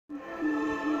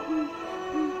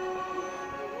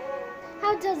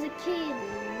does a kid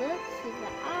look through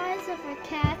the eyes of a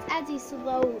cat as he's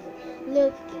slowly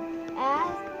looking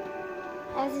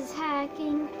as he's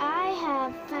hacking? I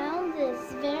have found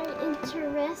this very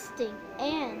interesting,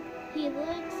 and he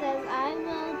looks as I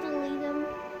will delete him.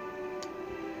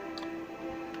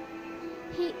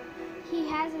 He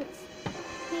hasn't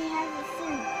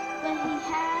sinned, but he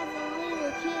has a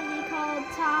little kitty called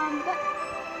Tom.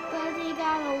 But he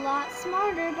got a lot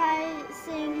smarter by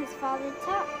seeing his father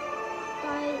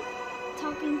by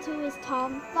talking to his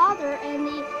Tom father, and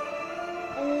he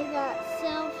got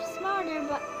smarter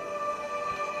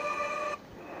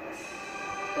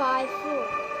by 4.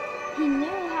 He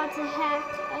knew how to hack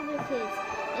other kids,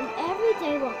 and every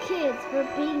day while kids were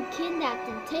being kidnapped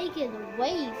and taken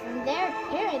away from their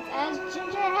parents as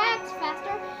Ginger hacks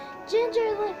faster, Ginger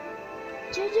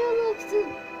looks to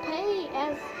pay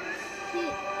as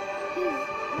his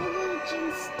religion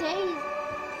stays.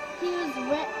 He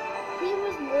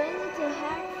was ready to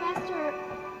hack faster.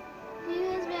 He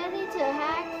was ready to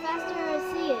hack faster or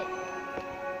see it.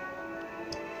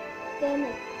 Then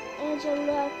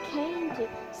Angela came to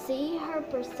see her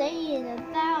pursuing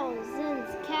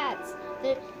 1,000 cats.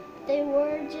 They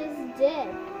were just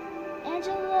dead.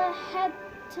 Angela had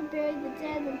to bury the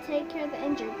dead and take care of the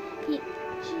injured.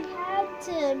 She had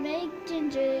to make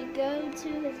Ginger go to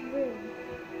his room.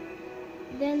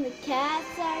 Then the cat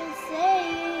started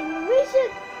saying, "We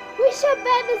should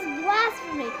ban this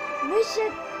blasphemy. We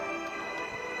should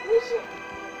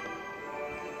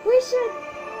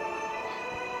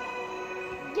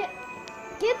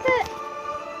get the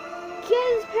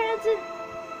kid's parents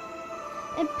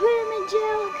and put him in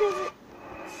jail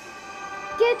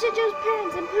get Ginger's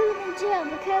parents and put him in jail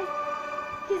because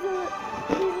he's a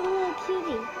little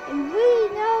kitty, and we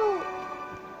know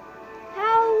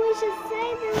how we should say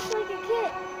this like a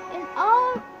kid.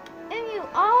 And you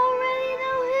already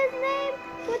know his name.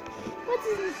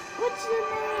 What's the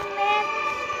name, man?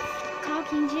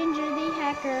 Talking Ginger the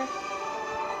Hacker.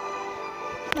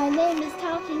 My name is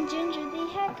Talking Ginger the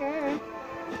Hacker.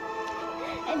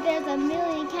 And there's a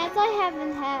million cats I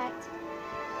haven't hacked.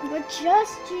 But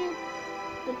just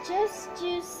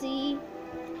you see,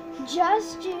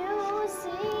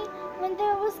 when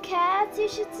there was cats, you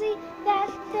should see that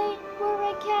they were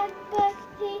a cat, but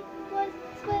he was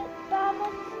split by my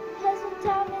husband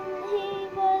Tom, and he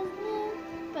was new,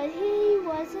 but he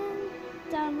wasn't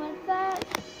done with that.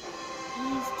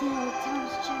 He's still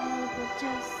Tom's child, but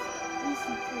just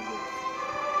listen to this.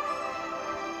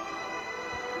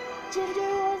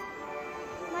 Ginger was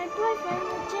my boyfriend,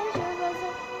 and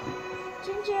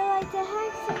Ginger liked to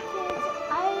hack some kids.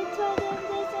 I told him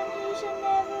this, and he should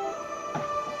never.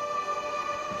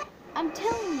 I'm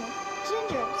telling you,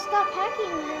 Ginger, stop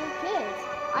hacking little kids.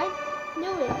 I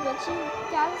knew it, but you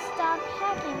gotta stop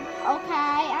hacking.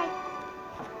 Okay,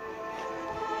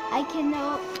 I can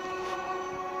know.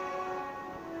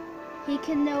 He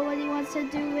can know what he wants to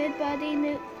do it, but he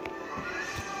knew.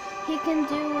 He can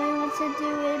do what he wants to do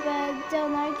it, but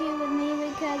don't argue with me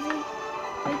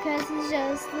because he's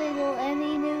just little and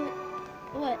he knew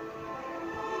what.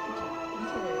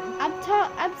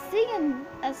 I'm singing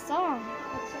a song.